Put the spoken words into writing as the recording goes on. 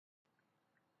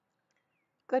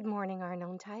Good morning, our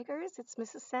known tigers. It's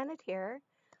Mrs. Sennett here.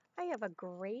 I have a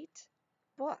great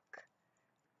book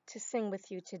to sing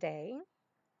with you today.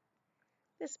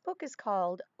 This book is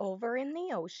called Over in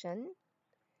the Ocean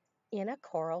in a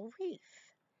Coral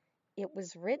Reef. It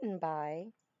was written by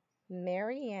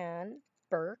Marianne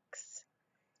Burks.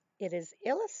 It is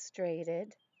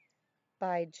illustrated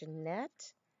by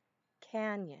Jeanette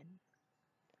Canyon.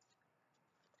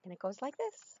 And it goes like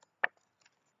this.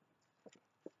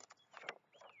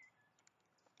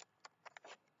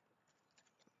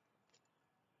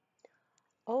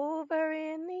 Over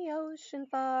in the ocean,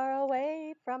 far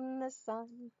away from the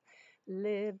sun,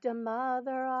 lived a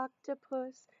mother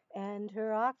octopus and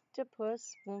her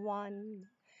octopus one.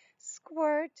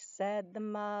 Squirt, said the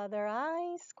mother,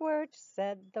 I squirt,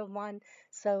 said the one.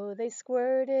 So they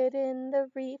squirted in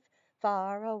the reef,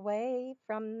 far away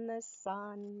from the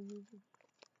sun.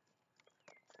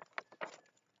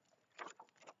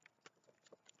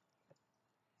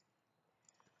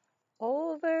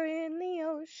 Over in the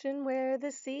ocean where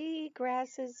the sea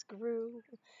grasses grew,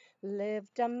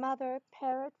 lived a mother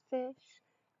parrotfish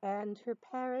and her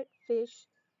parrotfish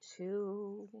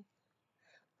too.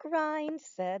 Grind,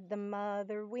 said the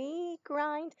mother, we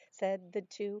grind, said the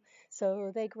two.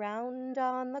 So they ground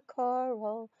on the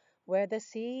coral where the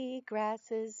sea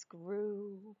grasses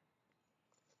grew.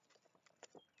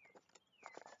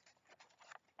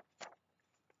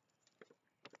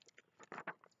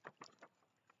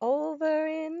 Over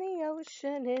in the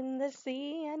ocean, in the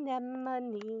sea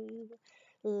anemone,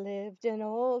 lived an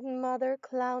old mother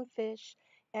clownfish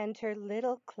and her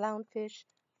little clownfish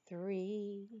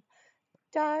three.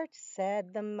 Dart,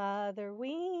 said the mother,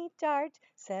 we dart,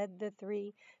 said the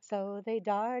three. So they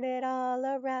darted all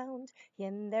around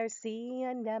in their sea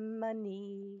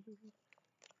anemone.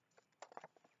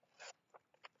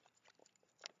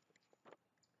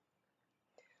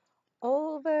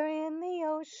 Over in the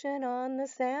ocean on the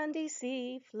sandy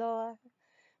sea floor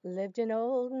lived an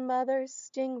old mother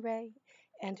stingray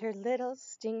and her little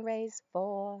stingrays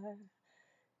four.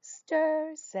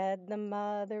 Stir, said the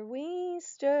mother, we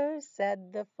stir,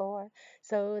 said the four.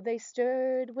 So they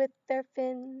stirred with their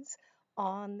fins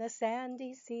on the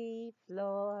sandy sea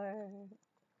floor.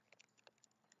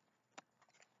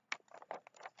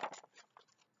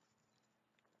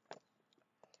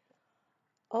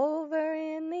 Over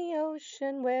in the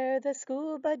ocean where the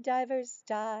scuba divers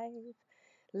dive,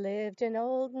 lived an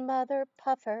old mother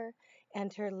puffer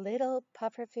and her little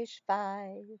pufferfish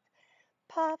five.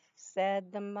 Puff,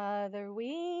 said the mother,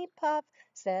 we puff,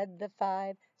 said the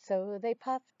five. So they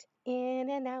puffed in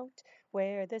and out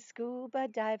where the scuba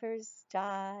divers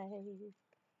dive.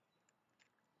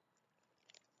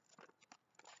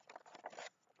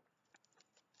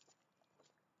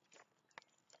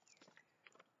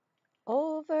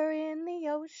 Over in the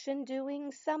ocean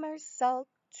doing somersault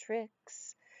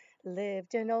tricks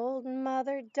lived an old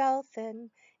mother dolphin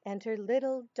and her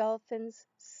little dolphins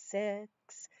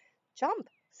six. Jump,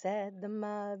 said the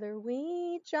mother,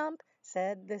 we jump,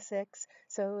 said the six.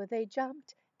 So they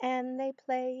jumped and they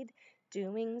played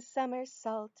doing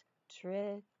somersault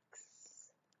tricks.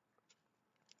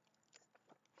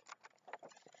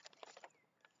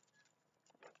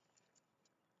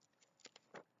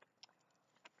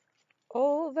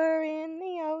 Over in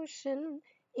the ocean,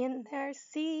 in their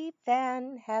sea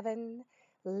fan heaven,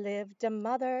 lived a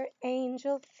mother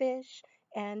angel fish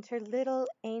and her little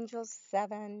angels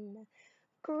seven.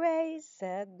 Graze,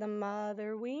 said the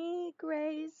mother, we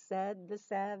graze, said the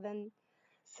seven.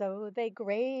 So they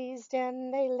grazed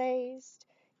and they lazed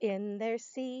in their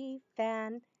sea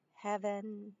fan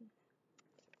heaven.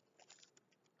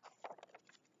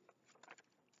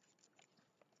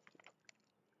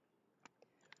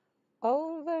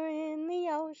 Over in the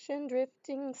ocean,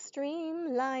 drifting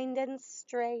streamlined and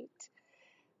straight,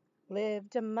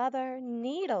 lived a mother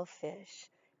needlefish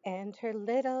and her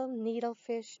little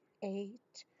needlefish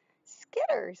eight.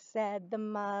 Skitter, said the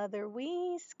mother,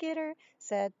 we skitter,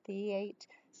 said the eight.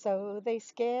 So they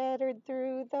skittered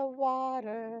through the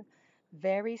water,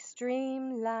 very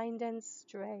streamlined and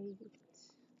straight.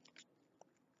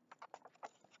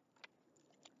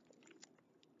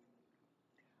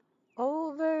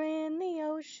 Over in the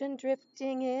ocean,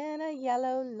 drifting in a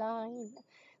yellow line,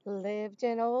 lived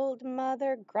an old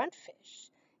mother gruntfish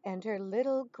and her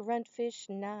little gruntfish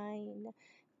nine.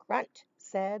 Grunt,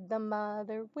 said the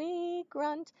mother, we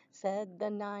grunt, said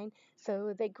the nine.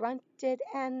 So they grunted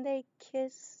and they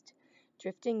kissed,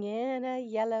 drifting in a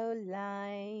yellow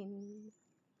line.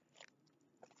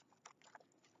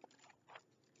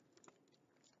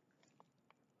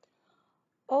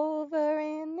 Over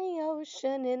in the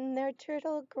ocean, in their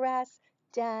turtle grass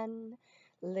den,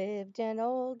 lived an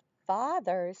old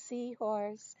father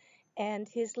seahorse and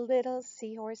his little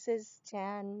seahorses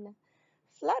 10.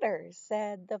 Flutter,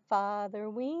 said the father,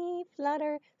 we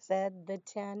flutter, said the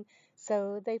 10.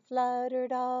 So they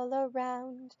fluttered all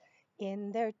around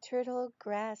in their turtle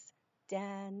grass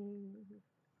den.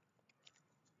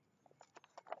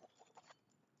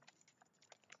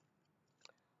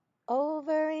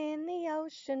 Over in the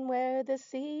ocean where the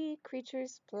sea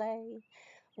creatures play,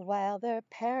 while their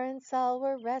parents all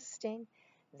were resting,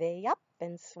 they up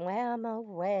and swam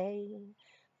away.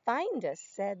 Find us,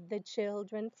 said the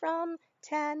children, from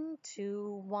 10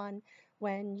 to 1.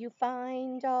 When you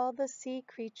find all the sea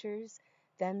creatures,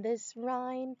 then this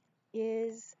rhyme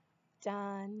is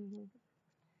done.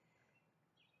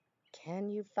 Can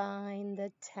you find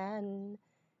the 10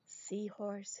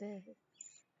 seahorses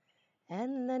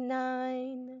and the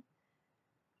 9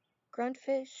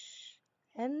 gruntfish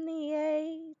and the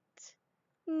 8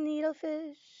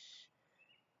 needlefish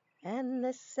and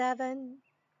the 7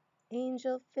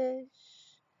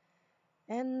 angelfish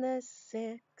and the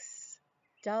 6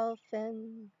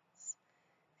 dolphins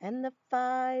and the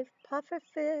 5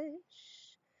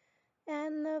 pufferfish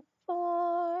and the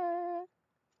 4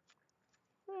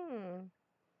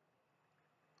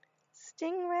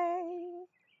 stingray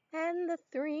and the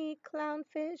 3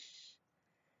 clownfish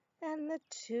and the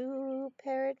 2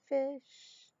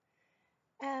 parrotfish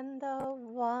and the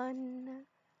 1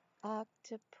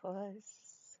 octopus.